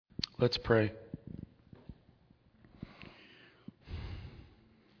Let's pray.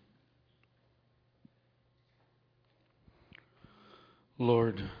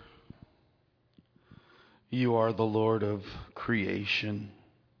 Lord, you are the Lord of creation.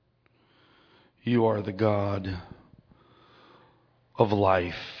 You are the God of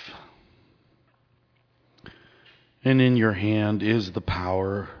life. And in your hand is the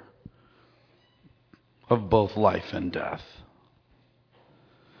power of both life and death.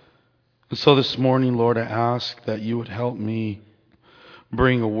 And so this morning, Lord, I ask that you would help me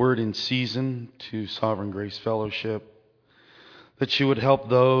bring a word in season to Sovereign Grace Fellowship, that you would help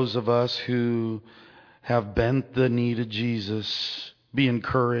those of us who have bent the knee to Jesus be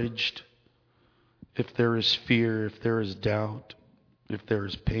encouraged. If there is fear, if there is doubt, if there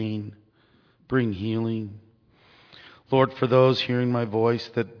is pain, bring healing. Lord, for those hearing my voice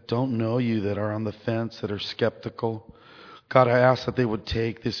that don't know you, that are on the fence, that are skeptical, God, I ask that they would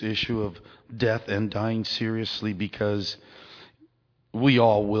take this issue of death and dying seriously, because we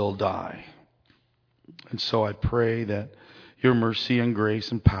all will die. And so I pray that your mercy and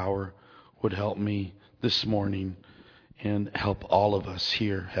grace and power would help me this morning and help all of us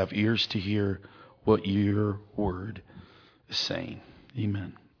here have ears to hear what your word is saying.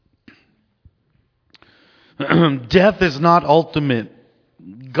 Amen. Death is not ultimate.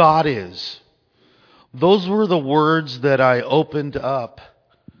 God is. Those were the words that I opened up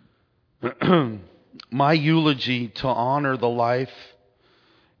my eulogy to honor the life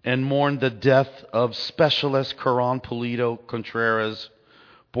and mourn the death of Specialist Caron Pulido Contreras,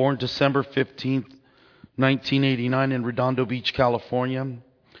 born December 15th, 1989 in Redondo Beach, California,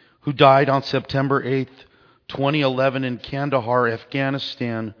 who died on September 8th, 2011 in Kandahar,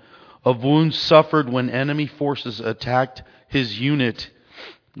 Afghanistan, of wounds suffered when enemy forces attacked his unit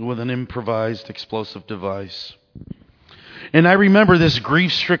with an improvised explosive device. And I remember this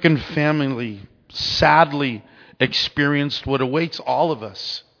grief-stricken family sadly experienced what awaits all of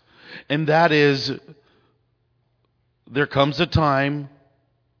us. And that is, there comes a time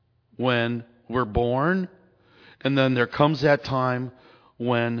when we're born, and then there comes that time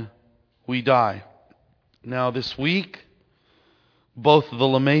when we die. Now this week, both the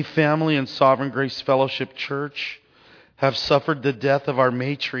LeMay family and Sovereign Grace Fellowship Church have suffered the death of our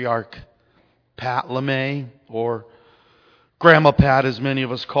matriarch, Pat LeMay, or Grandma Pat as many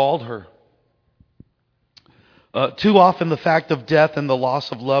of us called her. Too often the fact of death and the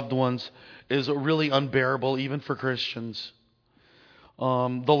loss of loved ones is really unbearable, even for Christians. The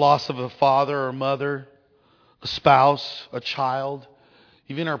loss of a father or mother, a spouse, a child,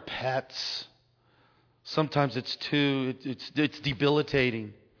 even our pets. Sometimes it's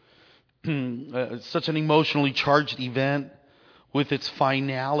debilitating. It's such an emotionally charged event with its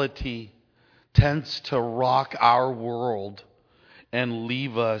finality tends to rock our world and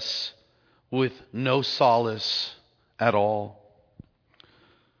leave us with no solace at all.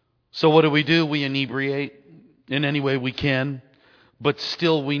 So what do? We inebriate in any way we can, but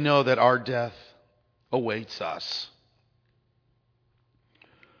still we know that our death awaits us.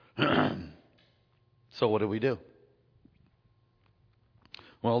 So what do?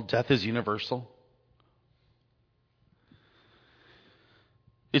 Well, death is universal.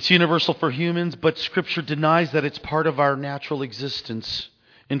 It's universal for humans, but Scripture denies that it's part of our natural existence.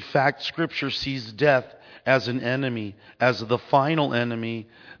 In fact, Scripture sees death as an enemy, as the final enemy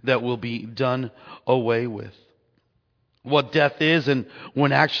that will be done away with. What death is and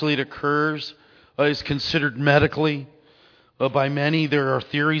when actually it occurs is considered medically by many. There are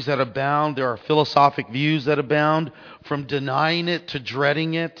theories that abound. There are philosophic views that abound, from denying it to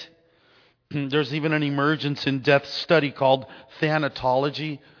dreading it. There's even an emergence in death study called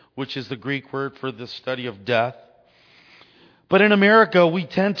thanatology, which is the Greek word for the study of death. But in America, we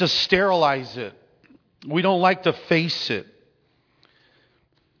tend to sterilize it. We don't like to face it.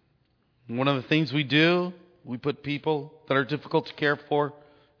 One of the things we do, we put people that are difficult to care for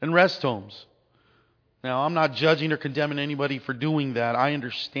in rest homes. Now, I'm not judging or condemning anybody for doing that. I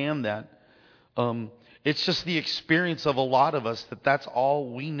understand that. It's just the experience of a lot of us that that's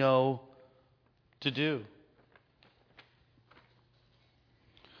all we know to do.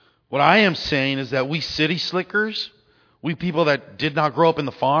 What I am saying is that we city slickers, we people that did not grow up in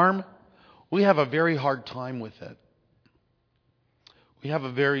the farm, we have a very hard time with it. We have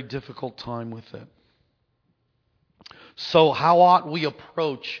a very difficult time with it. So how ought we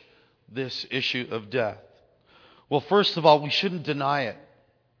approach this issue of death? Well, first of all, we shouldn't deny it.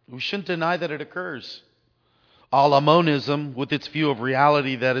 We shouldn't deny that it occurs. Monism, with its view of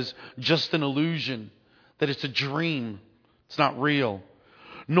reality that is just an illusion, that it's a dream, it's not real.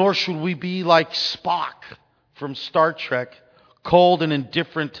 Nor should we be like Spock from Star Trek, cold and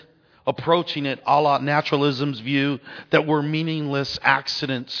indifferent approaching it a la naturalism's view that we're meaningless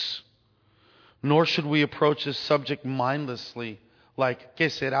accidents. Nor should we approach this subject mindlessly, like, que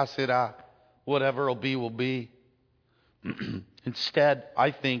será, será. Whatever will be. Instead,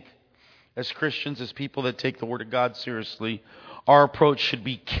 I think, as Christians, as people that take the Word of God seriously, our approach should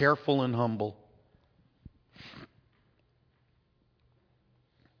be careful and humble.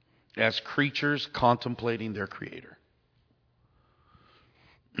 As creatures contemplating their Creator.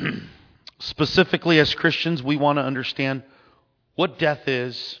 Specifically, as Christians, we want to understand what death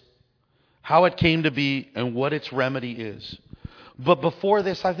is, how it came to be, and what its remedy is. But before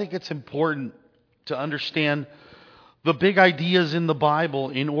this, I think it's important to understand the big ideas in the Bible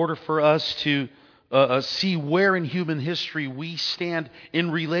in order for us to see where in human history we stand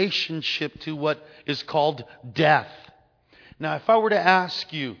in relationship to what is called death. Now, if I were to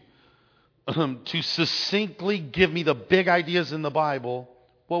ask you to succinctly give me the big ideas in the Bible,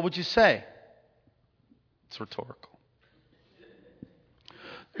 what would you say? It's rhetorical.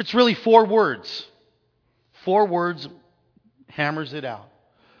 It's really 4 words. 4 words hammers it out.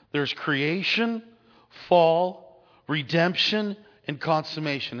 There's creation, fall, redemption, and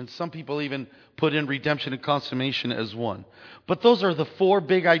consummation. And some people even put in redemption and consummation as one. But those are the 4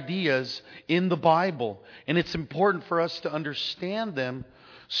 big ideas in the Bible. And it's important for us to understand them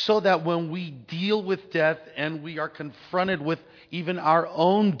so that when we deal with death and we are confronted with even our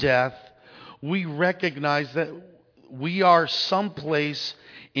own death, we recognize that we are someplace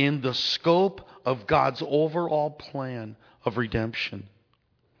in the scope of God's overall plan of redemption.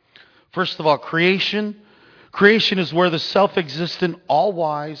 First of all, creation. Creation is where the self-existent,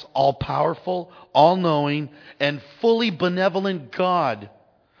 all-wise, all-powerful, all-knowing, and fully benevolent God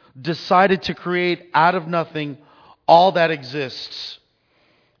decided to create out of nothing all that exists.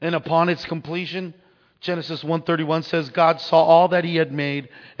 And upon its completion, Genesis 1:31 says, God saw all that He had made,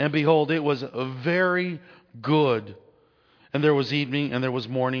 and behold, it was very good. And there was evening and there was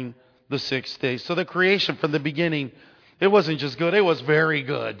morning the 6th day. So the creation from the beginning, it wasn't just good, it was very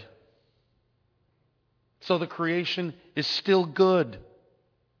good. So the creation is still good.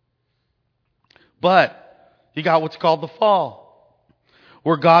 But you got what's called the fall,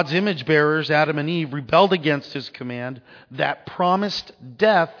 where God's image bearers, Adam and Eve, rebelled against His command that promised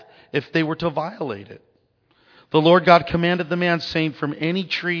death if they were to violate it. The Lord God commanded the man, saying, from any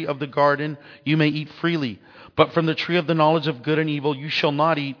tree of the garden you may eat freely, but from the tree of the knowledge of good and evil you shall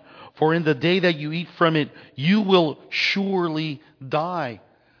not eat, for in the day that you eat from it, you will surely die.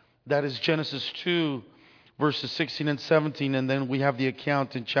 That is Genesis 2, verses 16 and 17, and then we have the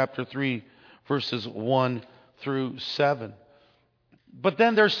account in chapter 3, verses 1 through 7. But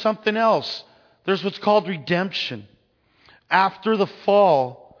then there's something else. There's what's called redemption. After the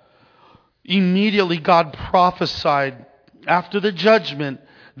fall, immediately God prophesied after the judgment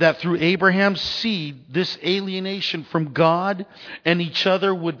that through Abraham's seed, this alienation from God and each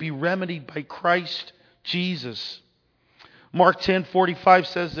other would be remedied by Christ Jesus. Mark 10:45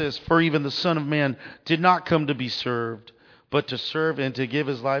 says this, for even the Son of Man did not come to be served, but to serve and to give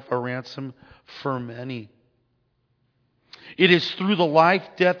His life a ransom for many. It is through the life,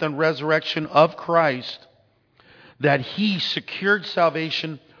 death, and resurrection of Christ that He secured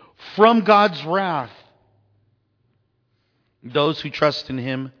salvation from God's wrath. Those who trust in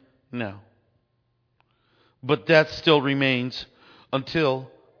Him, no. But death still remains until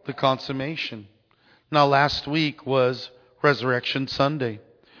the consummation. Now, last week was Resurrection Sunday.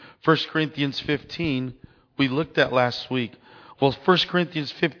 1 Corinthians 15, we looked at last week. Well, 1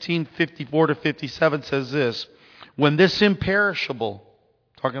 Corinthians 15, 54 to 57 says this, when this imperishable,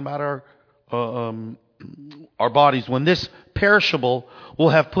 talking about our bodies, when this perishable will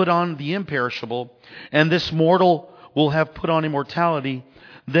have put on the imperishable, and this mortal will have put on immortality,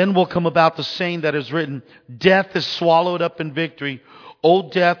 then will come about the saying that is written, death is swallowed up in victory. O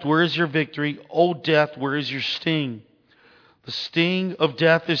death, where is your victory? O death, where is your sting? The sting of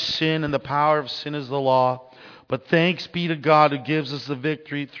death is sin, and the power of sin is the law. But thanks be to God who gives us the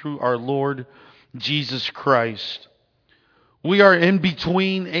victory through our Lord Jesus Christ. We are in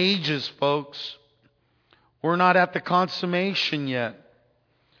between ages, folks. We're not at the consummation yet.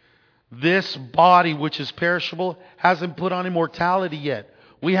 This body, which is perishable, hasn't put on immortality yet.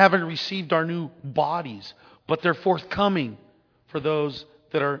 We haven't received our new bodies, but they're forthcoming for those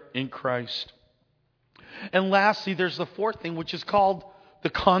that are in Christ. And lastly, there's the 4th thing, which is called the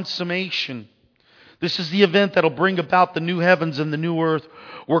consummation. This is the event that will bring about the new heavens and the new earth,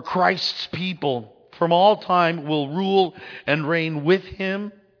 where Christ's people from all time will rule and reign with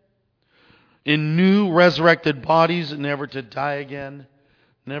Him in new resurrected bodies, never to die again,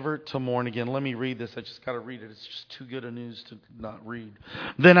 never to mourn again. Let me read this. I just got to read it. It's just too good a news to not read.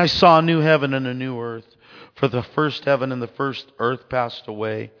 Then I saw a new heaven and a new earth. For the first heaven and the first earth passed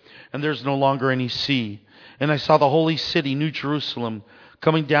away, and there's no longer any sea. And I saw the holy city, New Jerusalem,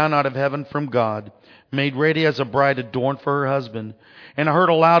 coming down out of heaven from God, made ready as a bride adorned for her husband. And I heard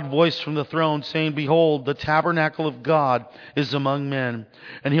a loud voice from the throne saying, Behold, the tabernacle of God is among men,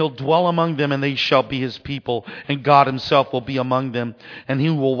 and He'll dwell among them, and they shall be His people, and God Himself will be among them, and He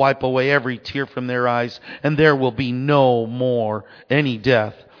will wipe away every tear from their eyes, and there will be no more any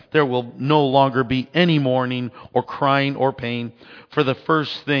death. There will no longer be any mourning or crying or pain, for the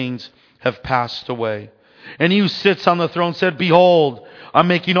first things have passed away. And He who sits on the throne said, Behold, I'm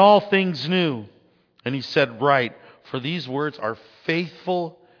making all things new. And He said, Write, for these words are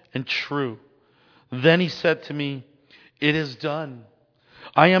faithful and true. Then He said to me, It is done.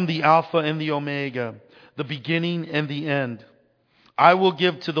 I am the Alpha and the Omega, the beginning and the end. I will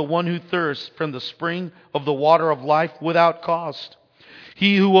give to the one who thirsts from the spring of the water of life without cost.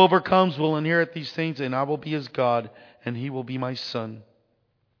 He who overcomes will inherit these things, and I will be his God, and he will be my son.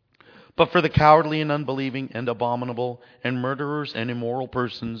 But for the cowardly and unbelieving and abominable and murderers and immoral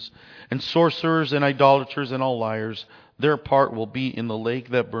persons and sorcerers and idolaters and all liars, their part will be in the lake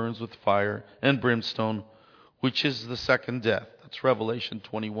that burns with fire and brimstone, which is the second death. That's Revelation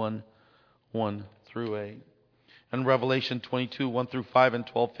 21, 1 through 8. And Revelation 22, 1 through 5 and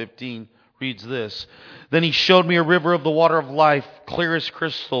 12, 15 reads this. Then He showed me a river of the water of life, clear as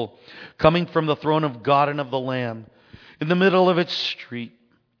crystal, coming from the throne of God and of the Lamb. In the middle of its street,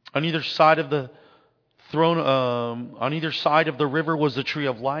 on either side of the throne, on either side of the river was the tree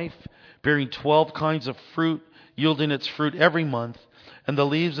of life, bearing 12 kinds of fruit, yielding its fruit every month. And the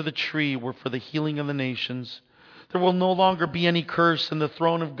leaves of the tree were for the healing of the nations. There will no longer be any curse, and the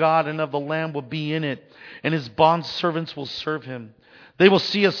throne of God and of the Lamb will be in it, and His bondservants will serve Him. They will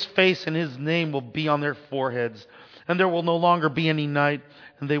see His face, and His name will be on their foreheads. And there will no longer be any night,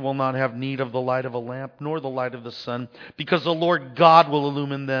 and they will not have need of the light of a lamp, nor the light of the sun, because the Lord God will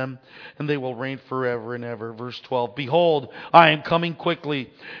illumine them, and they will reign forever and ever. Verse 12, Behold, I am coming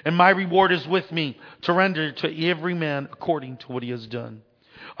quickly, and my reward is with me, to render to every man according to what he has done.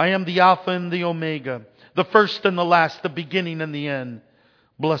 I am the Alpha and the Omega, the first and the last, the beginning and the end.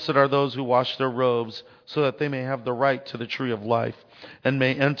 Blessed are those who wash their robes, so that they may have the right to the tree of life, and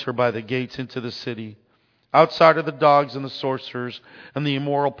may enter by the gates into the city. Outside are the dogs and the sorcerers, and the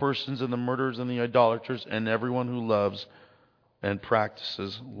immoral persons, and the murderers, and the idolaters, and everyone who loves and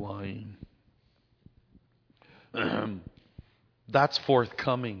practices lying. That's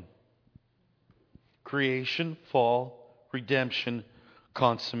forthcoming. Creation, fall, redemption,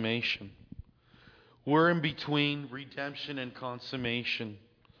 consummation. We're in between redemption and consummation.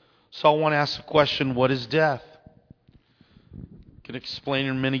 So I want to ask the question, what is death? Can explain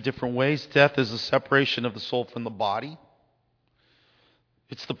in many different ways. Death is the separation of the soul from the body.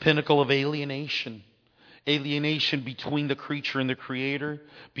 It's the pinnacle of alienation. Alienation between the creature and the Creator,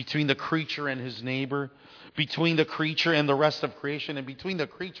 between the creature and his neighbor, between the creature and the rest of creation, and between the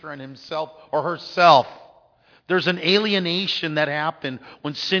creature and himself or herself. There's an alienation that happened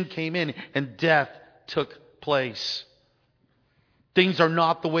when sin came in and death took place. Things are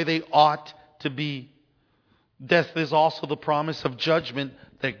not the way they ought to be. Death is also the promise of judgment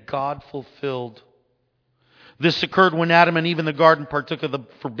that God fulfilled. This occurred when Adam and Eve in the garden partook of the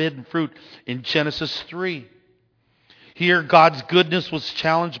forbidden fruit in Genesis 3. Here, God's goodness was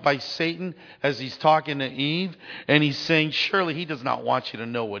challenged by Satan as he's talking to Eve, and he's saying, surely He does not want you to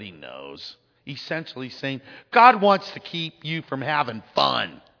know what He knows. Essentially saying, God wants to keep you from having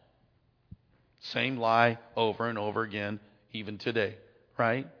fun. Same lie over and over again, even today,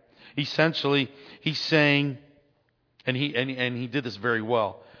 right? Essentially, he's saying, and he did this very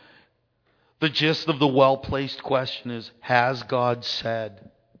well. The gist of the well-placed question is, has God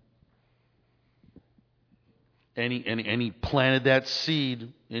said? And he planted that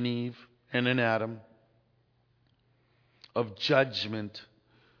seed in Eve and in Adam of judgment.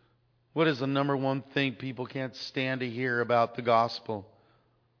 What is the number one thing people can't stand to hear about the gospel?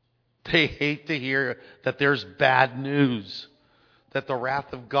 They hate to hear that there's bad news, that the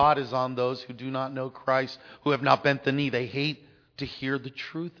wrath of God is on those who do not know Christ, who have not bent the knee. They hate to hear the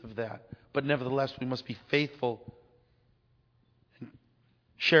truth of that. But nevertheless, we must be faithful and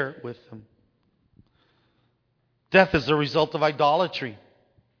share it with them. Death is the result of idolatry.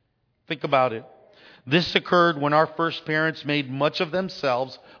 Think about it. This occurred when our first parents made much of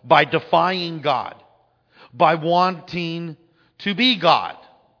themselves by defying God, by wanting to be God.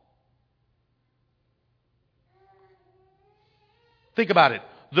 Think about it.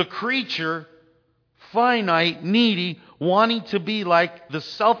 The creature, finite, needy, wanting to be like the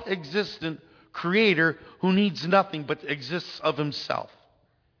self-existent creator who needs nothing but exists of himself.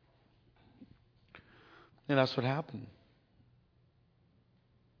 And that's what happened.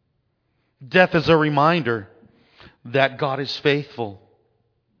 Death is a reminder that God is faithful.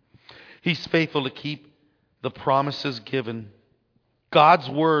 He's faithful to keep the promises given. God's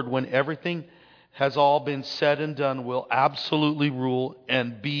word, when everything has all been said and done, will absolutely rule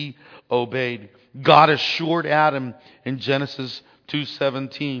and be obeyed. God assured Adam in Genesis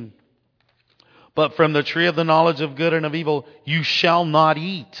 2:17, "But from the tree of the knowledge of good and of evil you shall not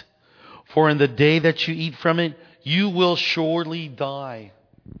eat, for in the day that you eat from it, you will surely die."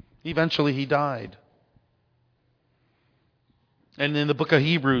 Eventually he died. And in the book of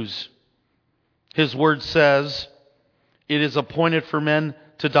Hebrews, his word says, "It is appointed for men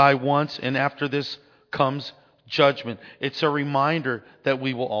to die once, and after this comes judgment." It's a reminder that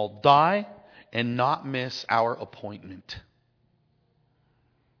we will all die and not miss our appointment.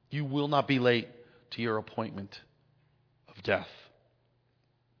 You will not be late to your appointment of death.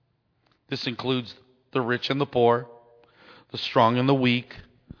 This includes the rich and the poor, the strong and the weak,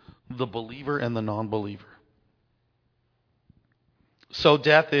 the believer and the non-believer. So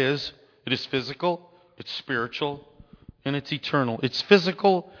death is physical, it's spiritual, and it's eternal. It's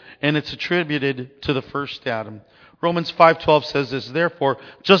physical, and it's attributed to the first Adam. Romans 5:12 says this, "Therefore,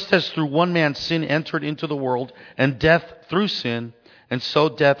 just as through one man sin entered into the world, and death through sin, and so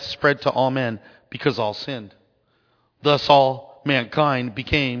death spread to all men, because all sinned. Thus all mankind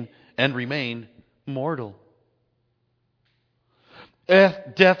became and remain mortal."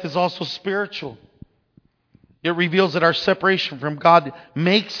 Death is also spiritual. It reveals that our separation from God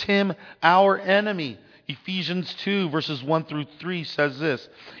makes him our enemy. Ephesians 2 verses 1 through 3 says this,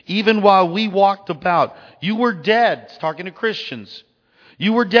 "Even while we walked about, you were dead," it's talking to Christians,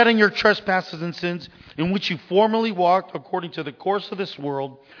 "you were dead in your trespasses and sins, in which you formerly walked according to the course of this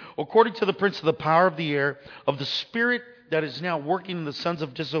world, according to the prince of the power of the air, of the spirit that is now working in the sons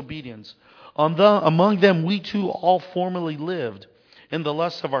of disobedience. Among them we too all formerly lived in the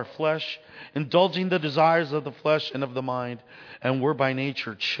lusts of our flesh, indulging the desires of the flesh and of the mind, and were by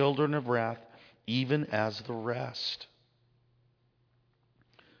nature children of wrath, even as the rest."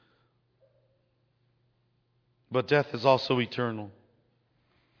 But death is also eternal.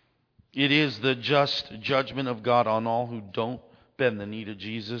 It is the just judgment of God on all who don't bend the knee to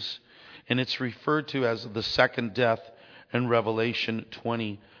Jesus, and it's referred to as the second death in Revelation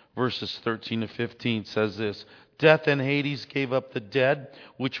 20, verses 13 to 15 says this, "Death and Hades gave up the dead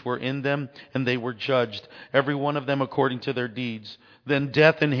which were in them, and they were judged, every one of them according to their deeds. Then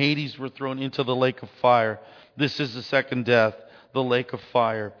death and Hades were thrown into the lake of fire. This is the second death, the lake of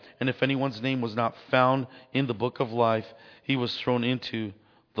fire. And if anyone's name was not found in the book of life, he was thrown into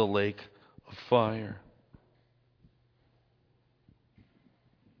the lake of fire."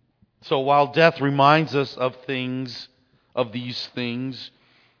 So while death reminds us of these things,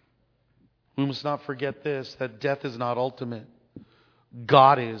 we must not forget this, that death is not ultimate.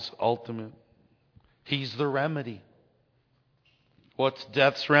 God is ultimate. He's the remedy. What's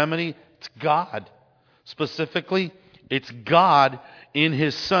death's remedy? It's God. Specifically, it's God in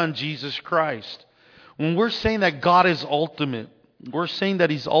His Son, Jesus Christ. When we're saying that God is ultimate, we're saying that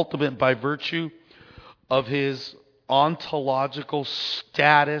He's ultimate by virtue of His ontological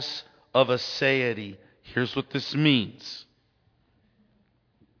status of aseity. Here's what this means.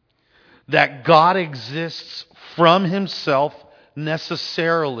 That God exists from Himself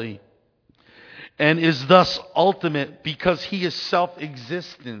necessarily and is thus ultimate because He is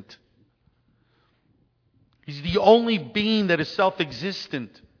self-existent. He's the only being that is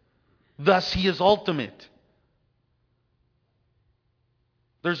self-existent. Thus He is ultimate.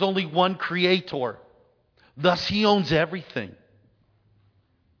 There's only one creator. Thus He owns everything.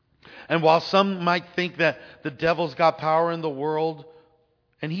 And while some might think that the devil's got power in the world,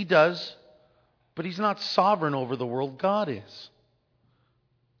 and he does, but he's not sovereign over the world. God is.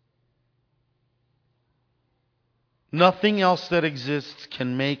 Nothing else that exists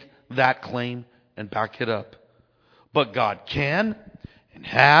can make that claim and back it up. But God can and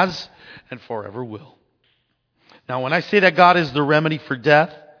has and forever will. Now, when I say that God is the remedy for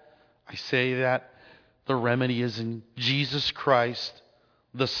death, I say that the remedy is in Jesus Christ,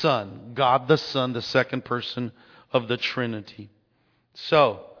 the Son. God the Son, the second person of the Trinity.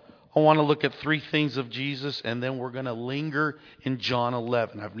 So, I want to look at three things of Jesus, and then we're going to linger in John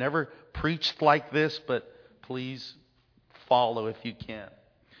 11. I've never preached like this, but please follow if you can.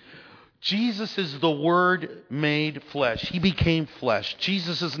 Jesus is the Word made flesh. He became flesh.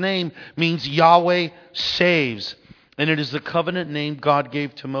 Jesus' name means Yahweh saves, and it is the covenant name God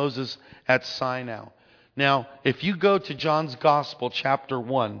gave to Moses at Sinai. Now, if you go to John's Gospel, chapter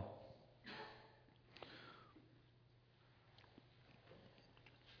 1,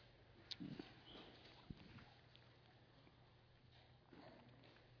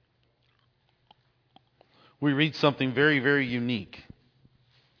 we read something very, very unique.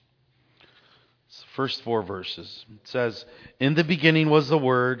 It's the first 4 verses. It says, "In the beginning was the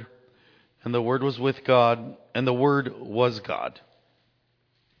Word, and the Word was with God, and the Word was God.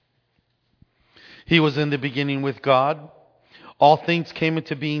 He was in the beginning with God. All things came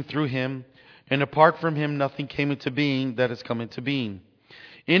into being through Him, and apart from Him nothing came into being that has come into being.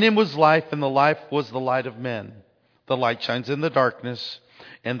 In Him was life, and the life was the light of men. The light shines in the darkness,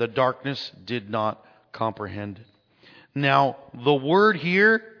 and the darkness did not comprehend it." Now, the word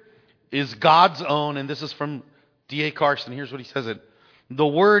here is God's own, and this is from D.A. Carson. Here's what he says it. The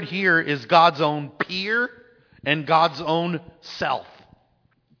word here is God's own peer and God's own self.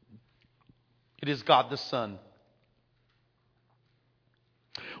 It is God the Son.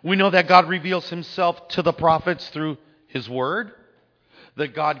 We know that God reveals Himself to the prophets through His Word,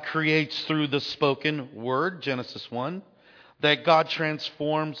 that God creates through the spoken Word, Genesis 1, that God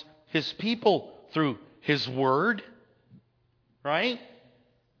transforms His people through His Word, right?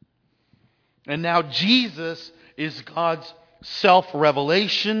 And now Jesus is God's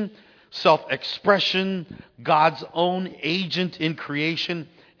self-revelation, self-expression, God's own agent in creation,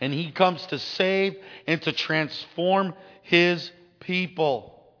 and He comes to save and to transform His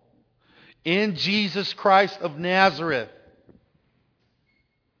people. In Jesus Christ of Nazareth,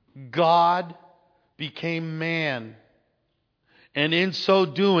 God became man. And in so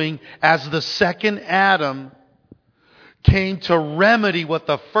doing, as the second Adam, came to remedy what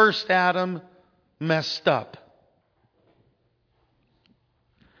the first Adam messed up.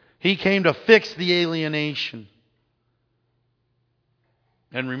 He came to fix the alienation.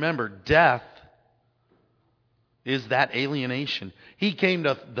 And remember, death is that alienation. He came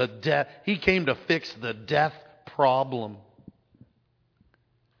to fix the death problem.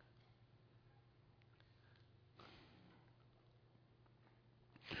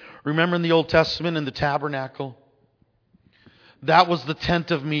 Remember in the Old Testament, in the tabernacle, that was the tent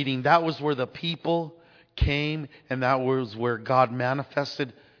of meeting. That was where the people came, and that was where God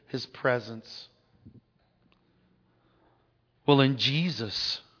manifested His presence. Well, in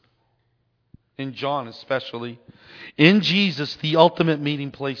Jesus, in John especially, in Jesus, the ultimate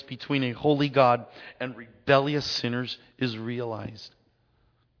meeting place between a holy God and rebellious sinners is realized.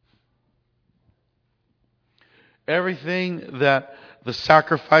 Everything that the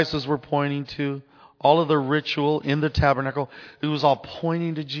sacrifices were pointing to, all of the ritual in the tabernacle, it was all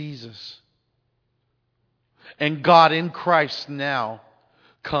pointing to Jesus. And God in Christ now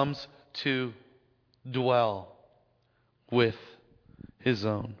comes to dwell with His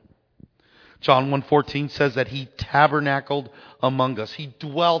own. John 1:14 says that He tabernacled among us. He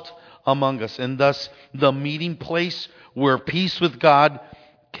dwelt among us. And thus the meeting place where peace with God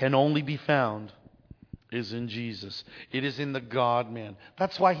can only be found is in Jesus. It is in the God-man.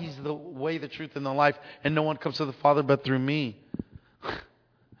 That's why He's the way, the truth, and the life. And no one comes to the Father but through me.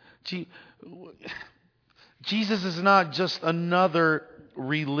 Jesus is not just another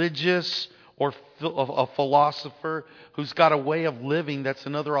religious or a philosopher who's got a way of living that's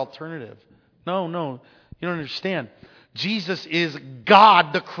another alternative. No, you don't understand. Jesus is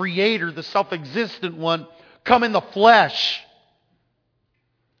God, the Creator, the self-existent one, come in the flesh.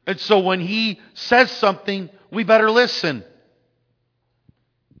 And so when He says something, we better listen.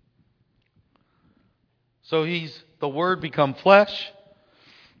 So He's the Word become flesh.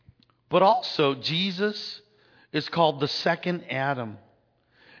 But also Jesus is called the second Adam.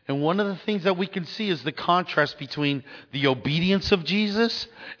 And one of the things that we can see is the contrast between the obedience of Jesus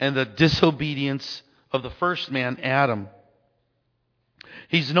and the disobedience of the first man, Adam.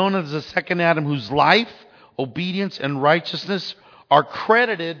 He's known as the second Adam, whose life, obedience, and righteousness are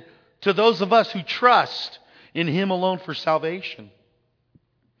credited to those of us who trust in Him alone for salvation.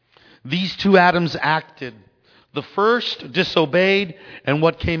 These two Adams acted. The first disobeyed, and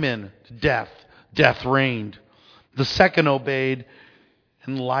what came in? Death. Death reigned. The second obeyed,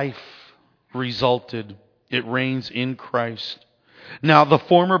 and life resulted. It reigns in Christ. Now the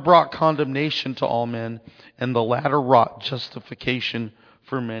former brought condemnation to all men, and the latter wrought justification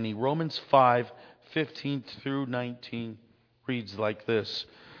for many. Romans 5:15 through 19 reads like this.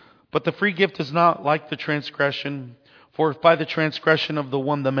 But the free gift is not like the transgression. For if by the transgression of the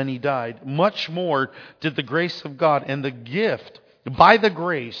one the many died, much more did the grace of God and the gift, by the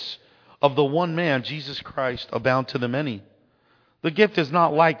grace of the one man, Jesus Christ, abound to the many. The gift is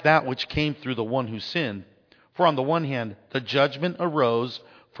not like that which came through the one who sinned. For on the one hand, the judgment arose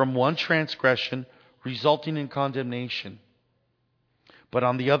from one transgression, resulting in condemnation. But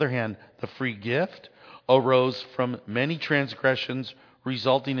on the other hand, the free gift arose from many transgressions,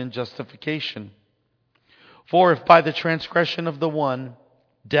 resulting in justification. For if by the transgression of the one,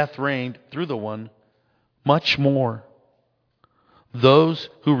 death reigned through the one, much more those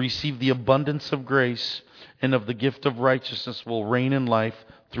who receive the abundance of grace and of the gift of righteousness will reign in life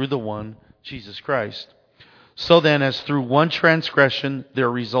through the one, Jesus Christ. So then, as through one transgression there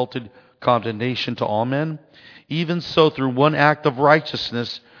resulted condemnation to all men, even so through one act of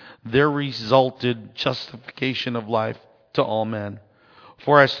righteousness there resulted justification of life to all men.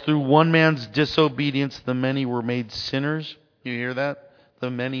 For as through one man's disobedience the many were made sinners. You hear that?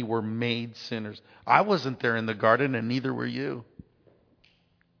 The many were made sinners. I wasn't there in the garden, and neither were you.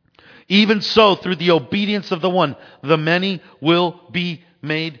 Even so, through the obedience of the one, the many will be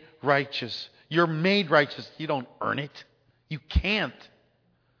made righteous. You're made righteous. You don't earn it. You can't.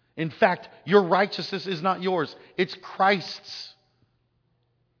 In fact, your righteousness is not yours. It's Christ's.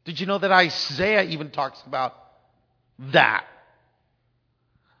 Did you know that Isaiah even talks about that?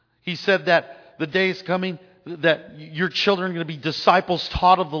 He said that the day is coming that your children are going to be disciples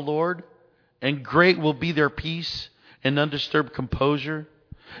taught of the Lord, and great will be their peace and undisturbed composure.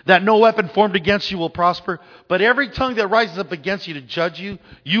 That no weapon formed against you will prosper, but every tongue that rises up against you to judge you,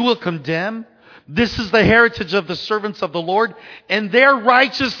 you will condemn. This is the heritage of the servants of the Lord, and their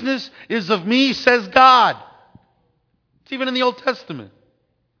righteousness is of me, says God. It's even in the Old Testament.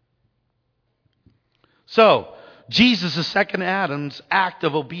 So, Jesus, the second Adam's act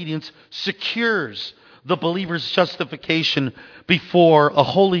of obedience secures the believer's justification before a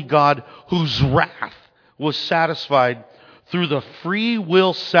holy God whose wrath was satisfied through the free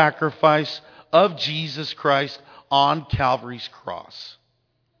will sacrifice of Jesus Christ on Calvary's cross.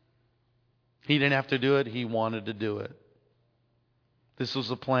 He didn't have to do it. He wanted to do it. This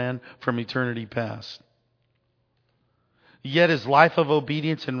was a plan from eternity past. Yet his life of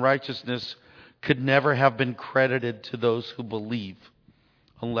obedience and righteousness could never have been credited to those who believe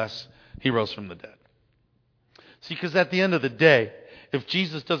unless he rose from the dead. See, because at the end of the day, if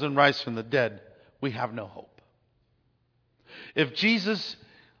Jesus doesn't rise from the dead, we have no hope. If Jesus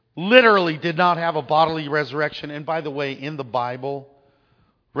literally did not have a bodily resurrection, and by the way, in the Bible,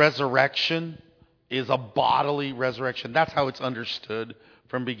 resurrection is a bodily resurrection. That's how it's understood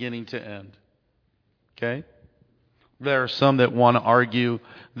from beginning to end. Okay? There are some that want to argue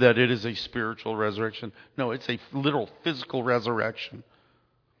that it is a spiritual resurrection. No, it's a literal physical resurrection.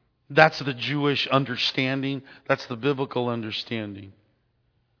 That's the Jewish understanding. That's the biblical understanding.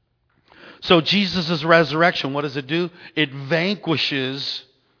 So Jesus' resurrection, what does it do? It vanquishes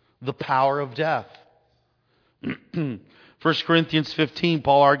the power of death. 1 Corinthians 15,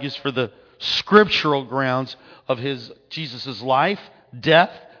 Paul argues for the scriptural grounds of Jesus' life,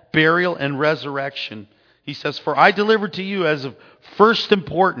 death, burial, and resurrection. He says, "For I delivered to you as of first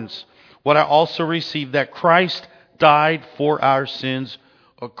importance what I also received, that Christ died for our sins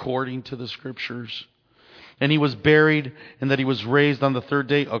according to the Scriptures. And he was buried, and that he was raised on the third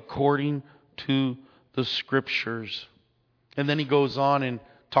day according to the Scriptures." And then he goes on and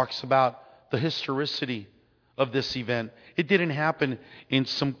talks about the historicity of this event. It didn't happen in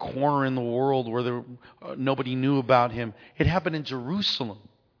some corner in the world where nobody knew about him. It happened in Jerusalem.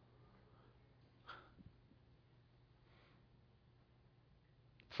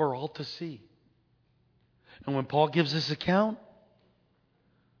 For all to see. And when Paul gives this account,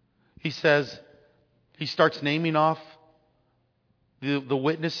 he starts naming off the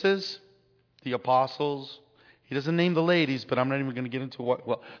witnesses, the apostles. He doesn't name the ladies, but I'm not even going to get into what.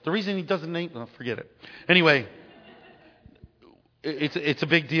 Well, the reason he doesn't name, forget it. Anyway, it's a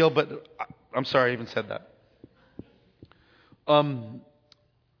big deal, but I'm sorry I even said that.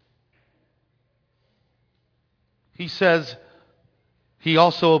 He says, he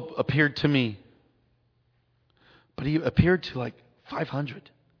also appeared to me. But he appeared to like 500.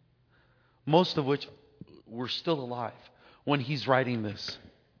 Most of which were still alive when he's writing this.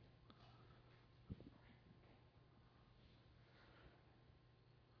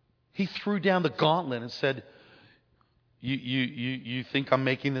 He threw down the gauntlet and said, You think I'm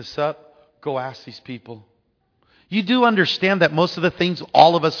making this up? Go ask these people. You do understand that most of the things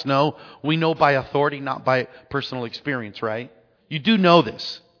all of us know, we know by authority, not by personal experience, right? You do know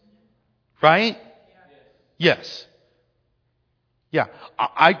this, right? Yes. Yeah.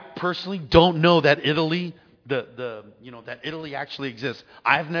 I personally don't know that Italy, that Italy actually exists.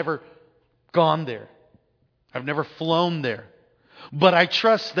 I've never gone there. I've never flown there. But I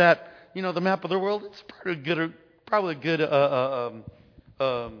trust that, the map of the world, it's probably a good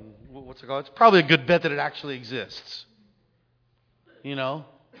what's it called? It's probably a good bet that it actually exists.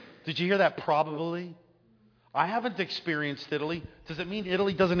 Did you hear that? Probably. I haven't experienced Italy. Does it mean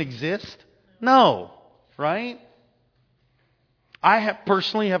Italy doesn't exist? No. Right? I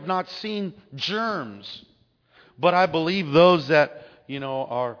personally have not seen germs. But I believe those that,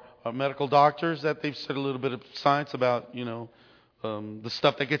 are medical doctors, that they've said a little bit of science about, the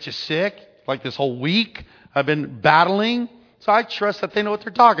stuff that gets you sick. Like this whole week, I've been battling. So I trust that they know what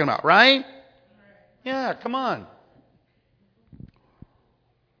they're talking about, right? Yeah, come on.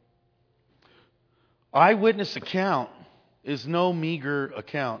 Eyewitness account is no meager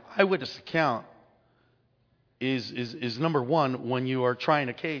account. Eyewitness account is number one when you are trying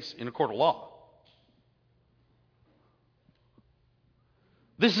a case in a court of law.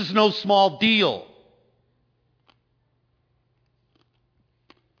 This is no small deal.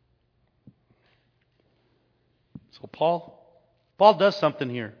 So Paul does something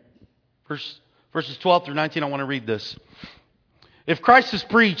here. Verses 12 through 19, I want to read this. If Christ is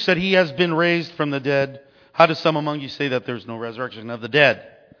preached that he has been raised from the dead, how do some among you say that there's no resurrection of the dead?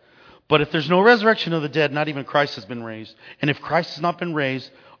 But if there's no resurrection of the dead, not even Christ has been raised. And if Christ has not been raised,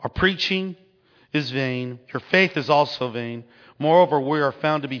 our preaching is vain, your faith is also vain. Moreover, we are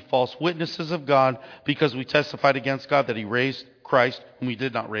found to be false witnesses of God because we testified against God that he raised Christ, whom he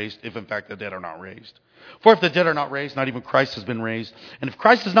did not raise, if in fact the dead are not raised. For if the dead are not raised, not even Christ has been raised. And if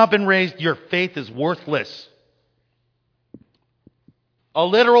Christ has not been raised, your faith is worthless. A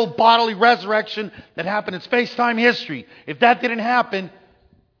literal bodily resurrection that happened in space-time history. If that didn't happen,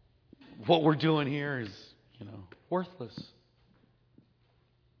 what we're doing here is, worthless.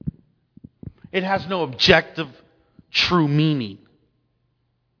 It has no objective, true meaning.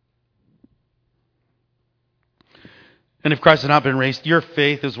 And if Christ has not been raised, your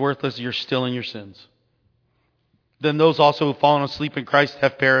faith is worthless. You're still in your sins. Then those also who have fallen asleep in Christ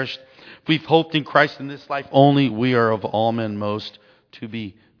have perished. If we've hoped in Christ in this life only, we are of all men most to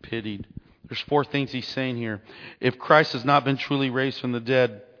be pitied. There's 4 things he's saying here. If Christ has not been truly raised from the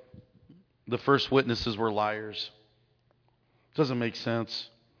dead, the first witnesses were liars. Doesn't make sense.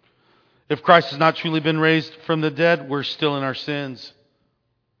 If Christ has not truly been raised from the dead, we're still in our sins.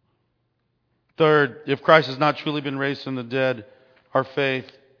 Third, if Christ has not truly been raised from the dead, our faith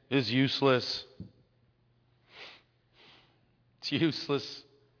is useless. It's useless.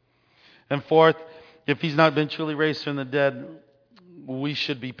 And fourth, if he's not been truly raised from the dead, we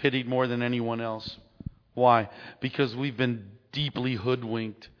should be pitied more than anyone else. Why? Because we've been deeply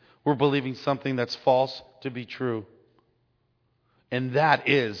hoodwinked. We're believing something that's false to be true. And that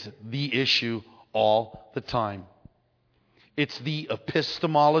is the issue all the time. It's the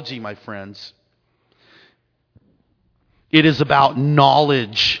epistemology, my friends. It is about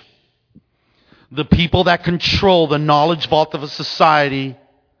knowledge. The people that control the knowledge vault of a society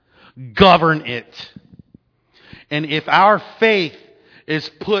govern it. And if our faith is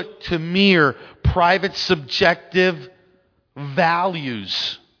put to mere private subjective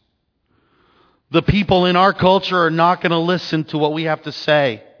values, the people in our culture are not going to listen to what we have to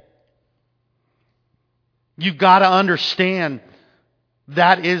say. You've got to understand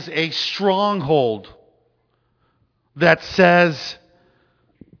that is a stronghold that says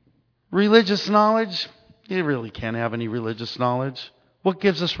religious knowledge, you really can't have any religious knowledge. What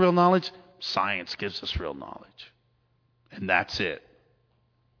gives us real knowledge? Science gives us real knowledge. And that's it.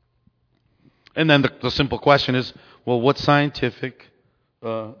 And then the simple question is, well, what scientific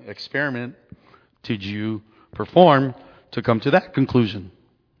experiment did you perform to come to that conclusion?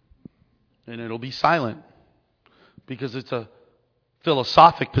 And it'll be silent because it's a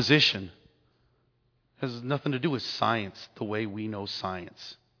philosophic position. It has nothing to do with science, the way we know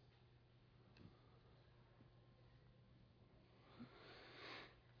science.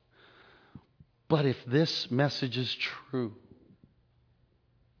 But if this message is true,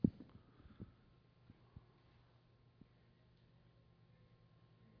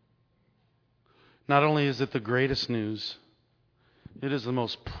 not only is it the greatest news, it is the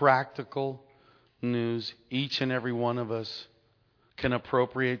most practical news each and every one of us can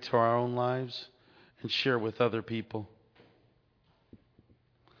appropriate to our own lives and share with other people.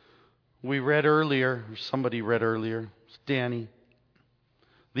 We read earlier, or somebody read earlier, it's Danny,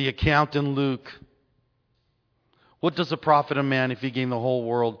 the account in Luke. What does it profit a man if he gain the whole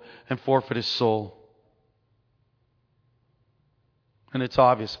world and forfeit his soul? And it's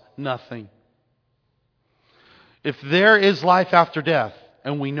obvious, nothing. If there is life after death,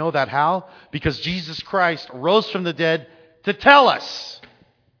 and we know that how? Because Jesus Christ rose from the dead to tell us.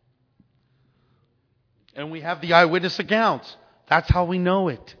 And we have the eyewitness accounts. That's how we know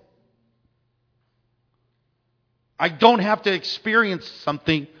it. I don't have to experience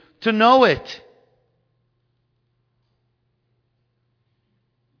something to know it.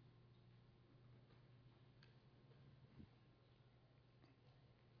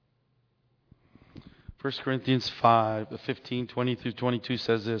 1 Corinthians 5:15, 20 through 22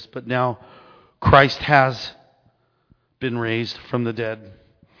 says this, but now Christ has been raised from the dead,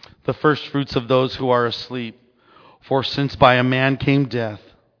 the first fruits of those who are asleep. For since by a man came death,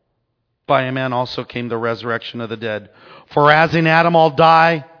 by a man also came the resurrection of the dead. For as in Adam all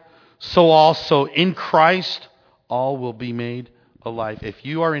die, so also in Christ all will be made alive. If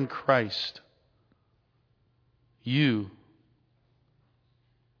you are in Christ, you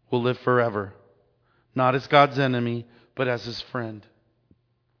will live forever. Not as God's enemy, but as His friend.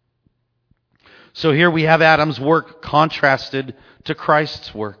 So here we have Adam's work contrasted to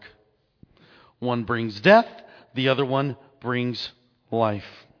Christ's work. One brings death, the other one brings life.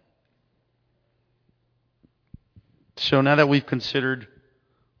 So now that we've considered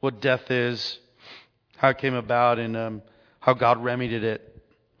what death is, how it came about, and how God remedied it,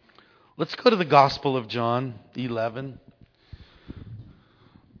 let's go to the Gospel of John 11.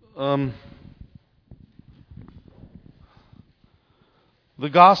 The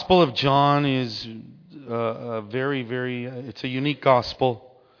Gospel of John is it's a unique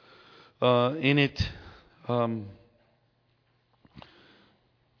gospel. In it,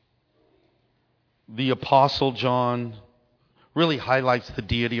 the Apostle John really highlights the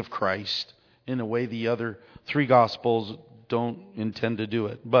deity of Christ in a way the other three Gospels don't intend to do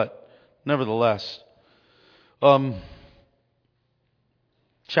it. But nevertheless,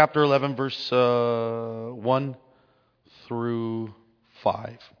 chapter 11, verse 1 through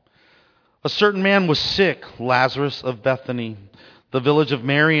 5. A certain man was sick, Lazarus of Bethany, the village of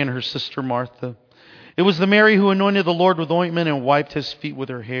Mary and her sister Martha. It was the Mary who anointed the Lord with ointment and wiped His feet with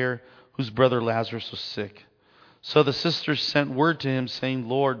her hair, whose brother Lazarus was sick. So the sisters sent word to Him, saying,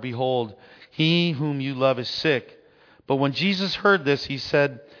 Lord, behold, he whom you love is sick. But when Jesus heard this, He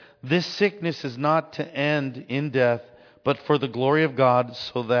said, this sickness is not to end in death, but for the glory of God,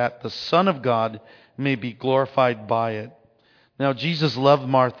 so that the Son of God may be glorified by it. Now Jesus loved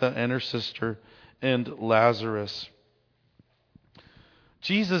Martha and her sister and Lazarus.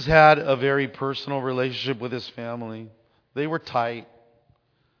 Jesus had a very personal relationship with His family. They were tight.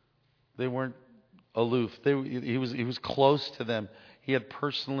 They weren't aloof. He was close to them. He had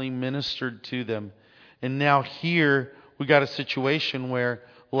personally ministered to them. And now here we got a situation where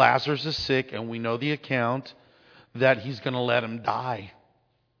Lazarus is sick, and we know the account that He's going to let him die.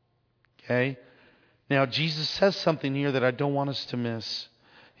 Okay? Now, Jesus says something here that I don't want us to miss.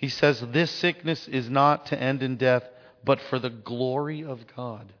 He says, this sickness is not to end in death, but for the glory of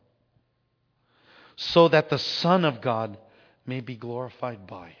God, so that the Son of God may be glorified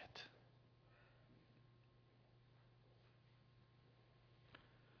by it.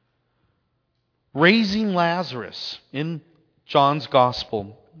 Raising Lazarus in John's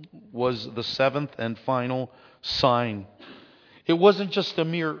Gospel was the seventh and final sign. It wasn't just a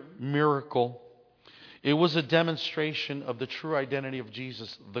mere miracle. It was a demonstration of the true identity of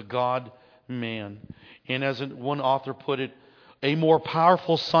Jesus, the God-man. And as one author put it, a more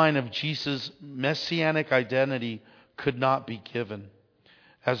powerful sign of Jesus' messianic identity could not be given.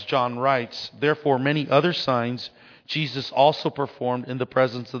 As John writes, therefore many other signs Jesus also performed in the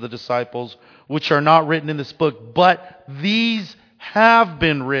presence of the disciples, which are not written in this book, but these have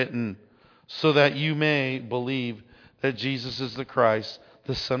been written so that you may believe that Jesus is the Christ,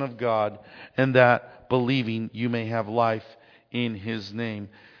 the Son of God, and that believing you may have life in His name.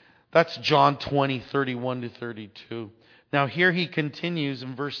 That's John 20, 31 to 32. Now here he continues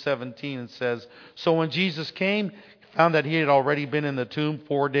in verse 17 and says, so when Jesus came, he found that He had already been in the tomb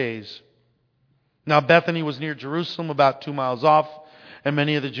 4 days. Now Bethany was near Jerusalem, about 2 miles off, and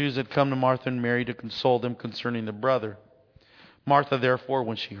many of the Jews had come to Martha and Mary to console them concerning the brother. Martha, therefore,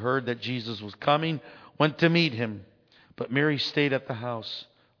 when she heard that Jesus was coming, went to meet Him, but Mary stayed at the house.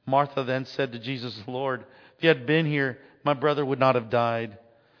 Martha then said to Jesus, Lord, if you had been here, my brother would not have died.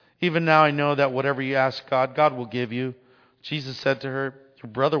 Even now I know that whatever you ask God, God will give you. Jesus said to her,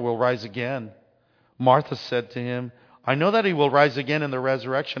 your brother will rise again. Martha said to Him, I know that He will rise again in the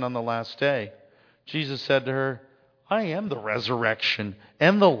resurrection on the last day. Jesus said to her, I am the resurrection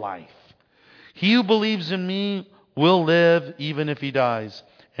and the life. He who believes in me will live even if he dies,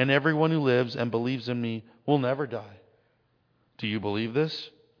 and everyone who lives and believes in me will never die. Do you believe this?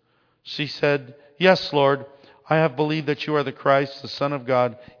 She said, yes, Lord, I have believed that you are the Christ, the Son of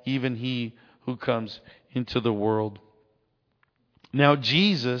God, even He who comes into the world. Now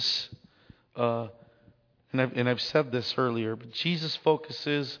Jesus, and I've said this earlier, but Jesus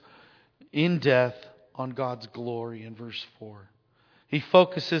focuses in death on God's glory in verse 4. He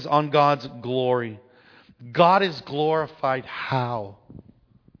focuses on God's glory. God is glorified how?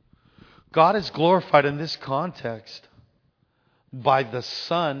 God is glorified in this context by the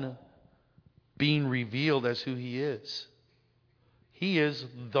Son being revealed as who He is. He is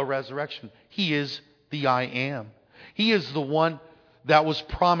the resurrection. He is the I am. He is the one that was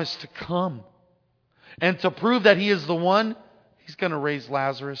promised to come. And to prove that He is the one, He's going to raise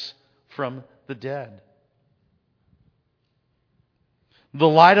Lazarus from the dead. The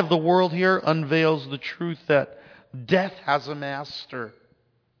light of the world here unveils the truth that death has a master.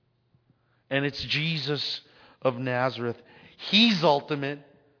 And it's Jesus of Nazareth. He's ultimate.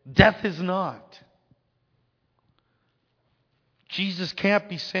 Death is not. Jesus can't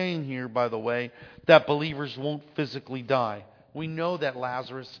be saying here, by the way, that believers won't physically die. We know that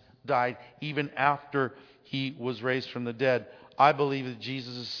Lazarus died even after he was raised from the dead. I believe that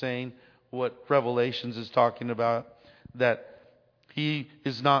Jesus is saying what Revelations is talking about, that He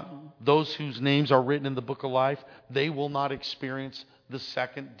is not, those whose names are written in the book of life, they will not experience the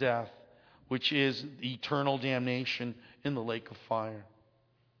second death, which is eternal damnation in the lake of fire.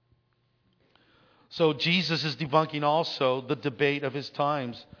 So Jesus is debunking also the debate of His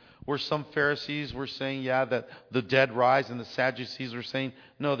times, where some Pharisees were saying, that the dead rise, and the Sadducees were saying,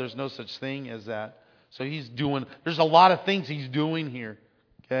 no, there's no such thing as that. So there's a lot of things He's doing here.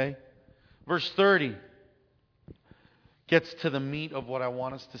 Okay? Verse 30 gets to the meat of what I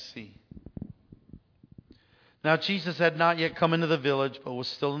want us to see. Now Jesus had not yet come into the village, but was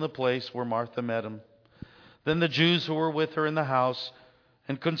still in the place where Martha met Him. Then the Jews who were with her in the house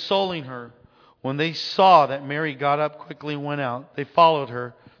and consoling her, when they saw that Mary got up quickly and went out, they followed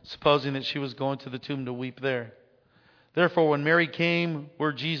her, supposing that she was going to the tomb to weep there. Therefore, when Mary came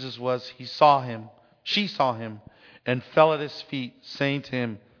where Jesus was, she saw Him, and fell at His feet, saying to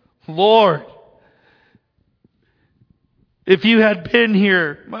Him, Lord, if You had been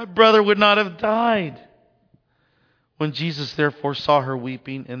here, my brother would not have died. When Jesus therefore saw her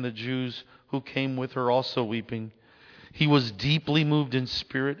weeping, and the Jews who came with her also weeping, He was deeply moved in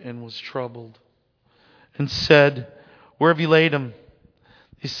spirit and was troubled, and said, Where have you laid Him?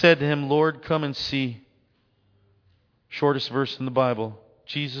 He said to Him, Lord, come and see. Shortest verse in the Bible.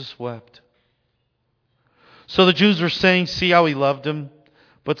 Jesus wept. So the Jews were saying, see how He loved him.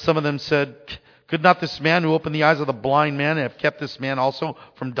 But some of them said, could not this man who opened the eyes of the blind man have kept this man also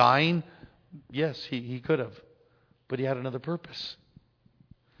from dying? Yes, he could have. But He had another purpose.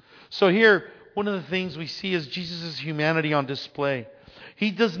 So here, one of the things we see is Jesus' humanity on display.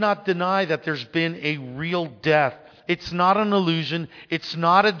 He does not deny that there's been a real death. It's not an illusion. It's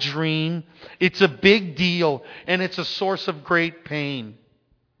not a dream. It's a big deal. And it's a source of great pain.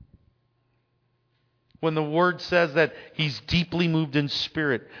 When the word says that He's deeply moved in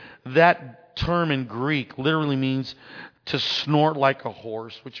spirit, that term in Greek literally means to snort like a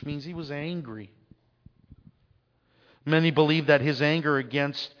horse, which means He was angry. Many believe that His anger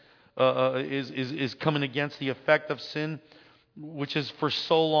against is coming against the effect of sin, which has for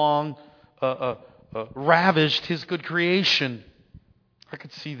so long ravished His good creation. I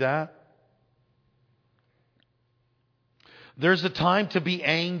could see that. There's a time to be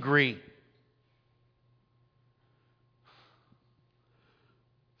angry.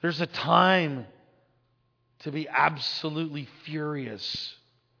 There's a time to be absolutely furious.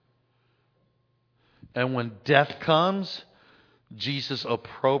 And when death comes, Jesus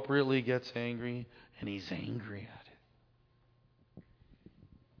appropriately gets angry, and He's angry at it.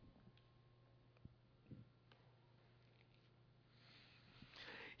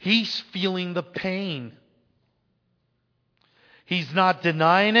 He's feeling the pain. He's not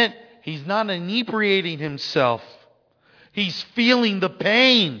denying it. He's not inebriating Himself. He's feeling the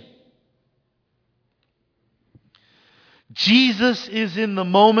pain. Jesus is in the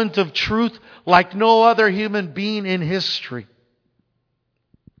moment of truth like no other human being in history.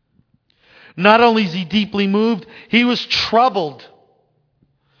 Not only is He deeply moved, He was troubled.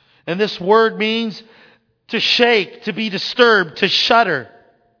 And this word means to shake, to be disturbed, to shudder.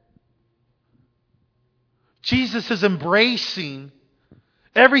 Jesus is embracing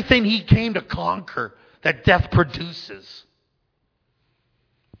everything He came to conquer that death produces.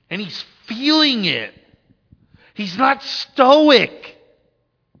 And He's feeling it. He's not stoic.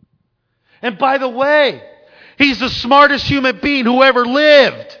 And by the way, He's the smartest human being who ever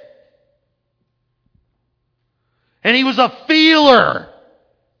lived. And He was a feeler.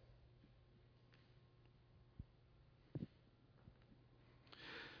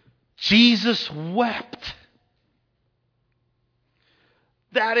 Jesus wept.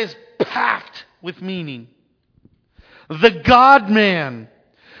 That is packed with meaning. The God-man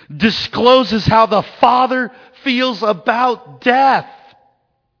discloses how the Father feels about death.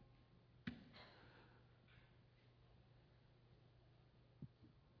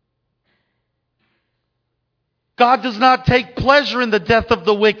 God does not take pleasure in the death of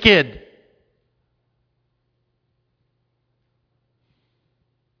the wicked.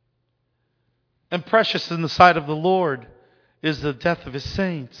 And precious in the sight of the Lord is the death of His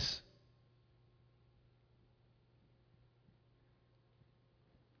saints.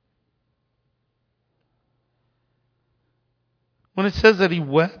 When it says that He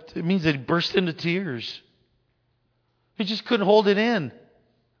wept, it means that He burst into tears. He just couldn't hold it in.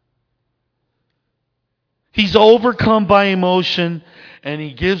 He's overcome by emotion and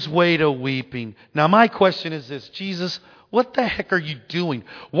He gives way to weeping. Now my question is this: Jesus, what the heck are you doing?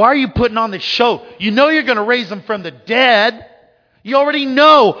 Why are you putting on this show? You know you're going to raise Him from the dead. You already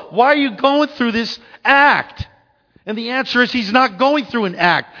know. Why are you going through this act? And the answer is He's not going through an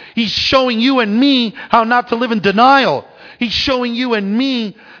act. He's showing you and me how not to live in denial. He's showing you and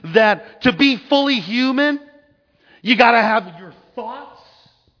me that to be fully human, you got to have your thoughts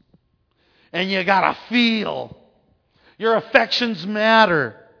and you got to feel. Your affections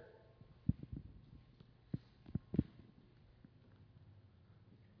matter.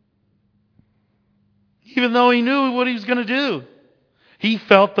 Even though He knew what He was going to do, He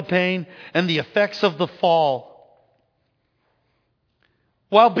felt the pain and the effects of the fall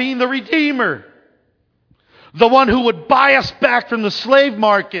while being the Redeemer, the one who would buy us back from the slave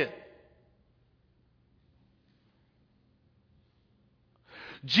market.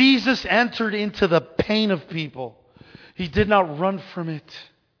 Jesus entered into the pain of people. He did not run from it.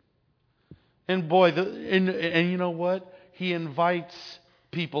 And boy, and you know what? He invites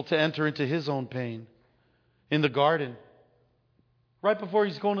people to enter into His own pain. In the garden, right before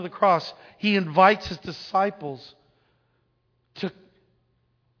He's going to the cross, He invites His disciples to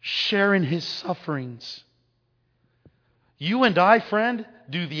share in His sufferings. You and I, friend,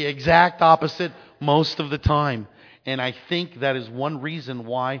 do the exact opposite most of the time. And I think that is one reason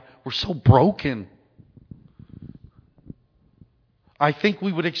why we're so broken. I think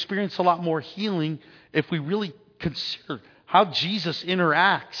we would experience a lot more healing if we really consider how Jesus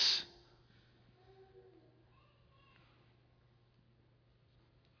interacts.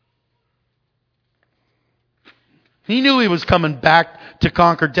 He knew He was coming back to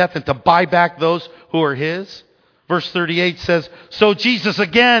conquer death and to buy back those who are His. Verse 38 says, so Jesus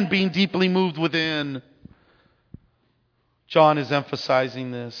again, being deeply moved within. John is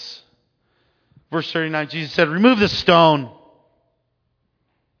emphasizing this. Verse 39, Jesus said, remove the stone.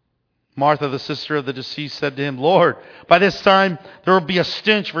 Martha, the sister of the deceased, said to Him, Lord, by this time there will be a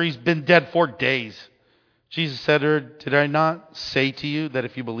stench, for He's been dead 4 days. Jesus said to her, did I not say to you that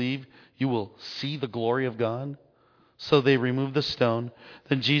if you believe, you will see the glory of God? So they removed the stone.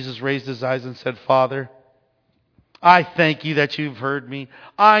 Then Jesus raised His eyes and said, Father, I thank You that You've heard me.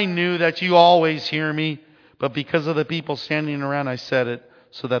 I knew that You always hear me. But because of the people standing around, I said it,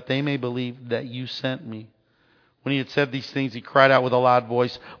 so that they may believe that You sent me. When He had said these things, He cried out with a loud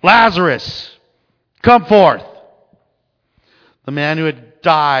voice, Lazarus, come forth. The man who had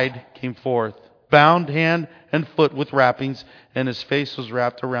died came forth, bound hand and foot with wrappings, and his face was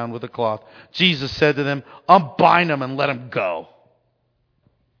wrapped around with a cloth. Jesus said to them, unbind him and let him go.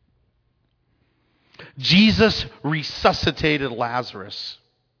 Jesus resuscitated Lazarus.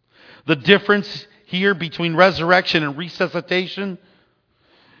 The difference here between resurrection and resuscitation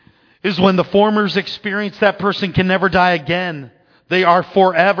is when the former's experience, that person can never die again. They are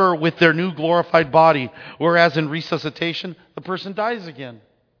forever with their new glorified body. Whereas in resuscitation, the person dies again.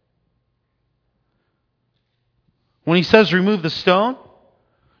 When he says remove the stone,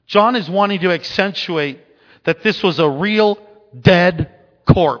 John is wanting to accentuate that this was a real dead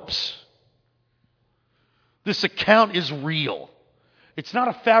corpse. This account is real. It's not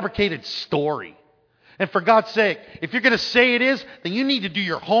a fabricated story. And for God's sake, if you're going to say it is, then you need to do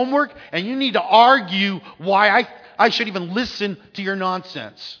your homework and you need to argue why I should even listen to your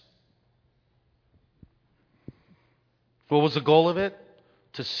nonsense. What was the goal of it?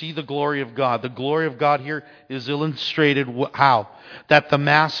 To see the glory of God. The glory of God here is illustrated how? That the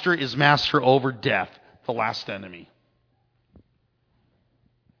master is master over death, the last enemy.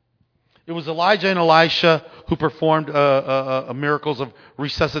 It was Elijah and Elisha who performed miracles of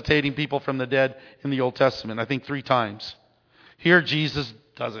resuscitating people from the dead in the Old Testament, I think 3 times. Here Jesus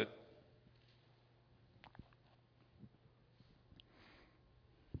does it.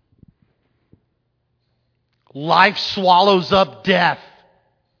 Life swallows up death.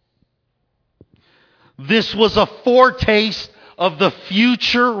 This was a foretaste of the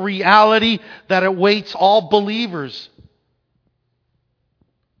future reality that awaits all believers.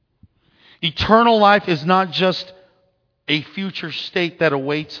 Eternal life is not just a future state that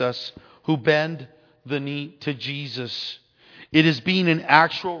awaits us who bend the knee to Jesus. It is being in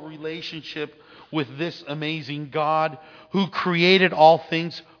actual relationship with this amazing God who created all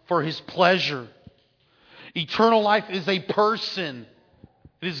things for His pleasure. Eternal life is a person.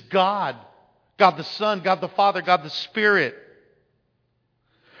 It is God. God the Son, God the Father, God the Spirit.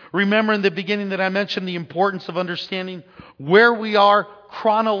 Remember in the beginning that I mentioned the importance of understanding where we are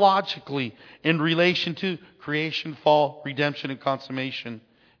chronologically in relation to creation, fall, redemption, and consummation.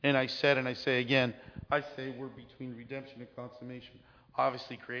 And I said, and I say again, I say we're between redemption and consummation.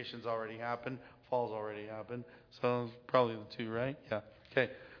 Obviously, creation's already happened. Fall's already happened. So probably the two, right? Yeah.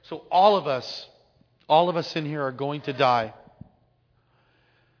 Okay. So all of us in here are going to die.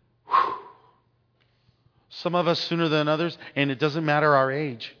 Whew. Some of us sooner than others, and it doesn't matter our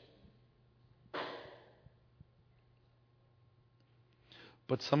age.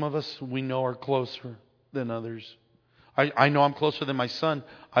 But some of us we know are closer than others. I know I'm closer than my son.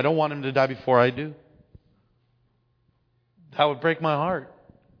 I don't want him to die before I do. That would break my heart.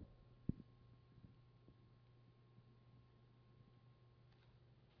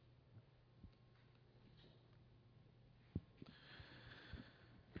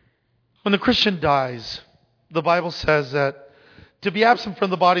 When the Christian dies, the Bible says that to be absent from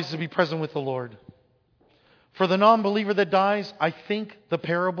the body is to be present with the Lord. For the non-believer that dies, I think the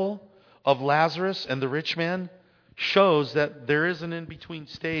parable of Lazarus and the rich man shows that there is an in-between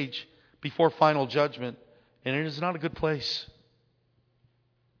stage before final judgment, and it is not a good place.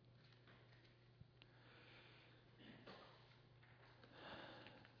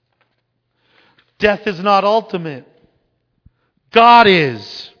 Death is not ultimate. God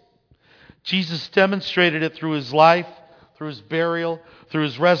is. Jesus demonstrated it through His life, through His burial, through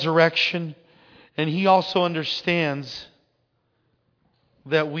His resurrection. And He also understands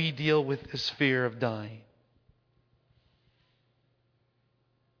that we deal with this fear of dying.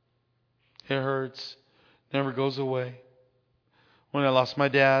 It hurts. Never goes away. When I lost my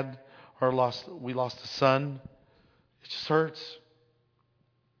dad, or we lost a son, it just hurts.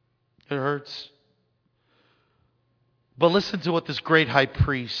 It hurts. But listen to what this great high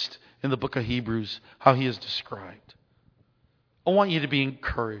priest in the book of Hebrews, how he is described. I want you to be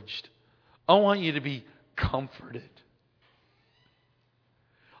encouraged. I want you to be comforted.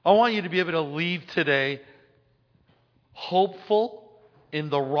 I want you to be able to leave today hopeful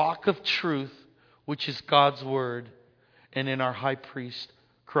in the rock of truth, which is God's Word, and in our high priest,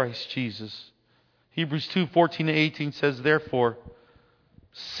 Christ Jesus. Hebrews 2:14-18 says, "Therefore,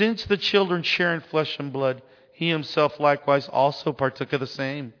 since the children share in flesh and blood, He Himself likewise also partook of the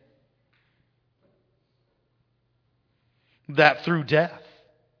same, that through death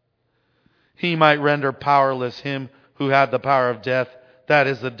He might render powerless him who had the power of death, that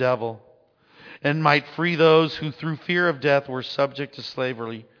is the devil, and might free those who through fear of death were subject to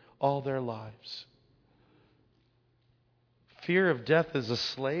slavery all their lives." Fear of death is a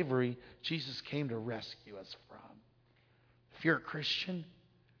slavery Jesus came to rescue us from. If you're a Christian,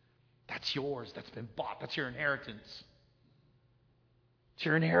 that's yours. That's been bought. That's your inheritance. It's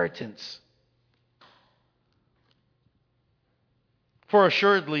your inheritance. For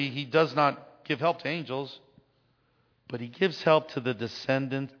assuredly, He does not give help to angels, but He gives help to the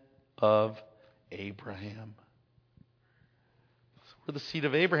descendant of Abraham. We're the seed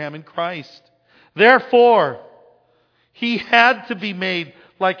of Abraham in Christ. Therefore, He had to be made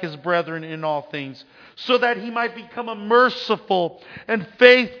like His brethren in all things, so that He might become a merciful and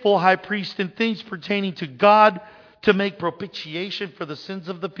faithful high priest in things pertaining to God, to make propitiation for the sins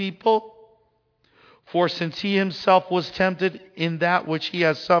of the people. For since He Himself was tempted in that which He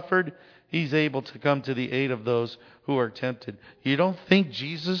has suffered, He's able to come to the aid of those who are tempted. You don't think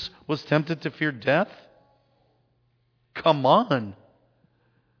Jesus was tempted to fear death? Come on.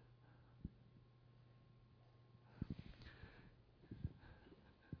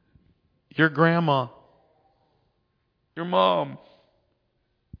 Your grandma, your mom,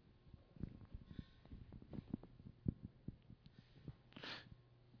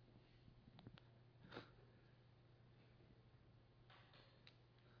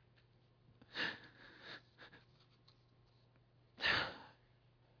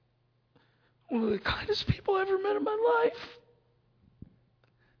 one of the kindest people I ever met in my life.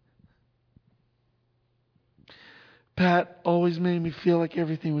 Pat always made me feel like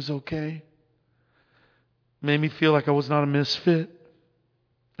everything was okay. Made me feel like I was not a misfit.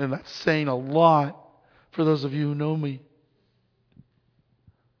 And that's saying a lot for those of you who know me.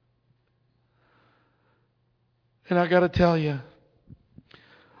 And I got to tell you,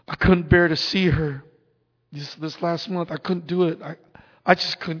 I couldn't bear to see her this last month. I couldn't do it. I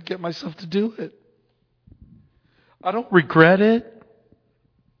just couldn't get myself to do it. I don't regret it.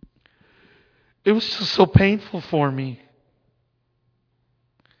 It was just so painful for me.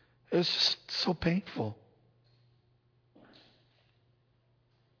 It was just so painful.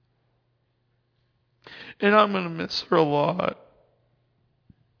 And I'm going to miss her a lot.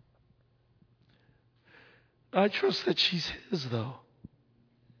 I trust that she's His, though.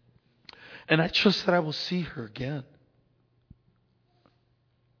 And I trust that I will see her again.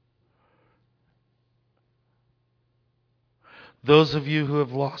 Those of you who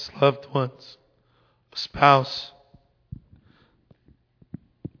have lost loved ones, a spouse,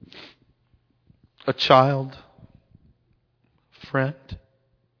 a child, friend,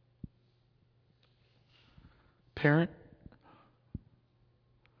 parent,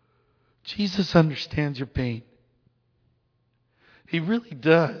 Jesus understands your pain. He really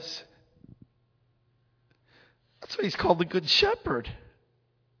does. That's why He's called the Good Shepherd.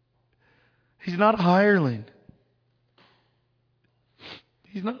 He's not a hireling.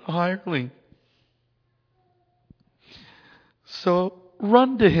 He's not a hireling. So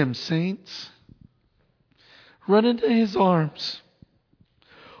run to Him, saints. Run into His arms.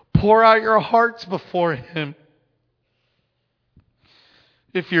 Pour out your hearts before Him.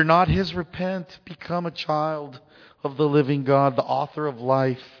 If you're not His, repent. Become a child of the living God, the author of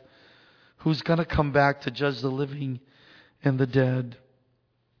life, who's going to come back to judge the living and the dead.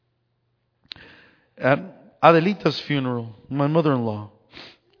 At Adelita's funeral, my mother-in-law,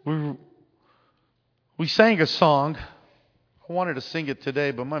 we sang a song. I wanted to sing it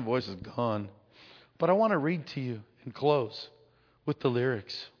today, but my voice is gone. But I want to read to you and close with the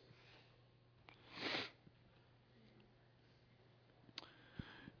lyrics.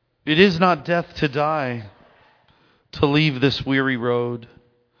 It is not death to die, to leave this weary road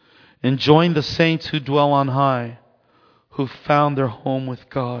and join the saints who dwell on high, who found their home with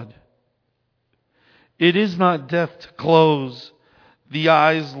God. It is not death to close the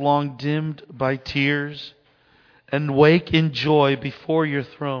eyes long dimmed by tears and wake in joy before your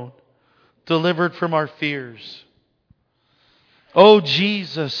throne, delivered from our fears. O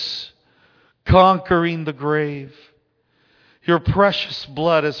Jesus, conquering the grave, your precious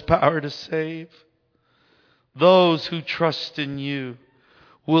blood has power to save. Those who trust in you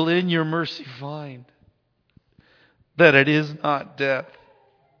will in your mercy find that it is not death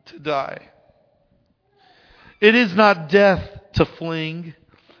to die. It is not death to fling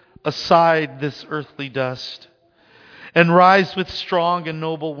aside this earthly dust and rise with strong and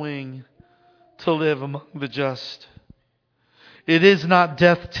noble wing to live among the just. It is not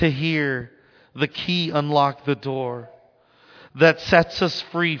death to hear the key unlock the door that sets us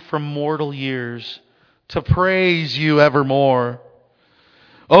free from mortal years to praise you evermore.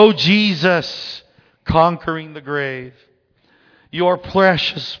 O Jesus, conquering the grave, your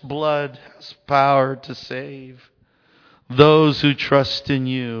precious blood has power to save. Those who trust in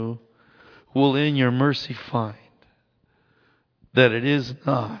you will in your mercy find that it is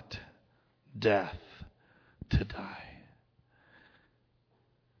not death to die.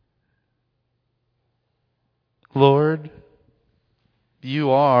 Lord,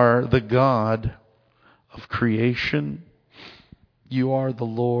 you are the God of creation. You are the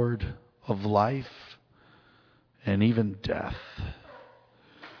Lord of life and even death.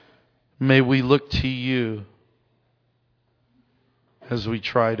 May we look to you as we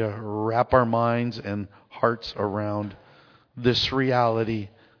try to wrap our minds and hearts around this reality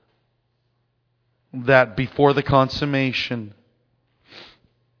that before the consummation,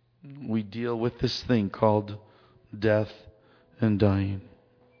 we deal with this thing called death and dying.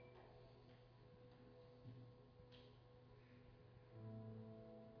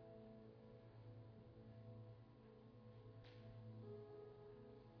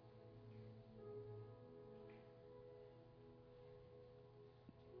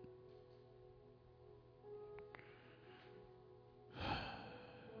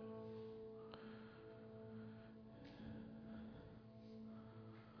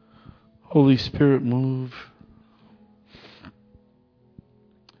 Holy Spirit, move.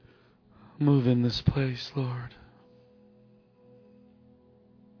 Move in this place, Lord.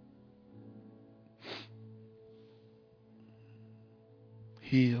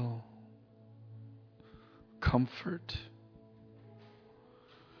 Heal. Comfort.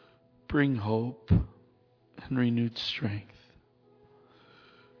 Bring hope and renewed strength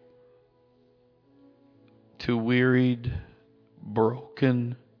to wearied,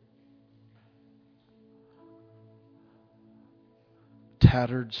 broken,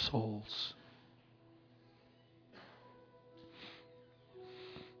 tattered souls.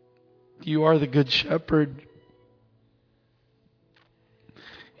 You are the Good Shepherd.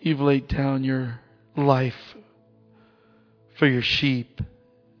 You've laid down your life for your sheep.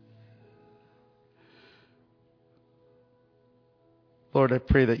 Lord, I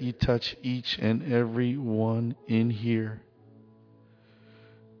pray that you touch each and every one in here.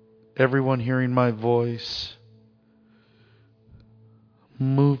 Everyone hearing my voice.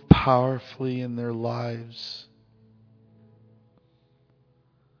 Move powerfully in their lives.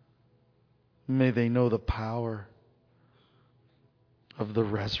 May they know the power of the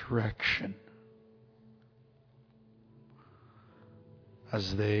resurrection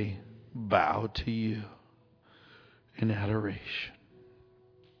as they bow to you in adoration.